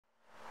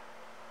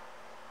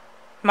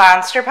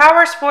Monster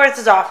Powersports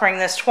is offering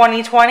this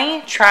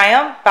 2020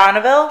 Triumph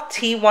Bonneville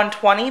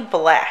T120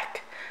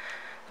 Black.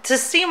 To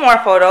see more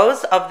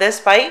photos of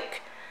this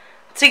bike,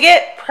 to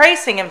get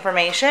pricing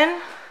information,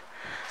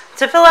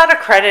 to fill out a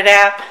credit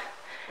app,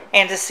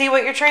 and to see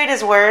what your trade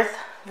is worth,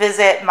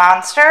 visit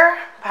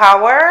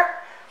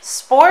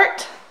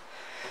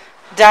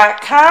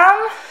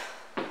monsterpowersport.com.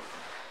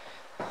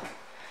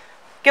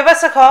 Give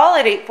us a call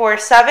at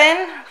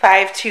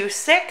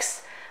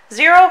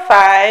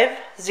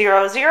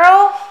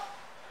 847-526-0500,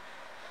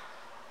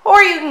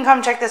 or you can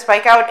come check this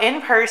bike out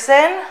in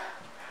person.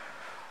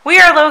 We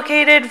are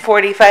located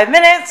 45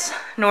 minutes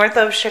north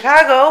of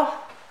Chicago,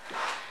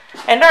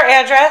 and our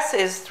address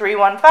is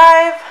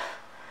 315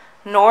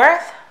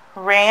 North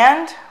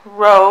Rand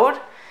Road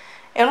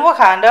in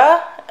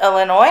Wauconda,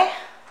 Illinois.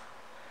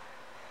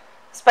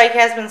 This bike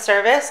has been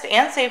serviced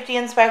and safety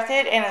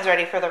inspected and is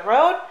ready for the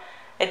road.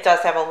 It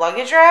does have a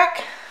luggage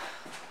rack.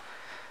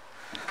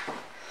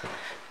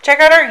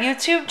 Check out our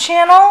YouTube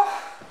channel.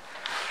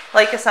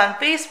 Like us on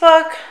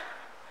Facebook.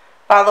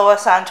 Follow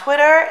us on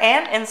Twitter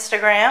and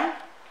Instagram.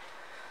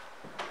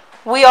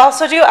 We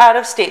also do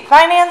out-of-state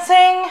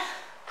financing.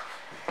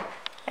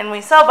 And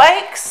we sell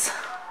bikes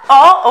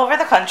all over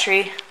the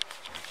country.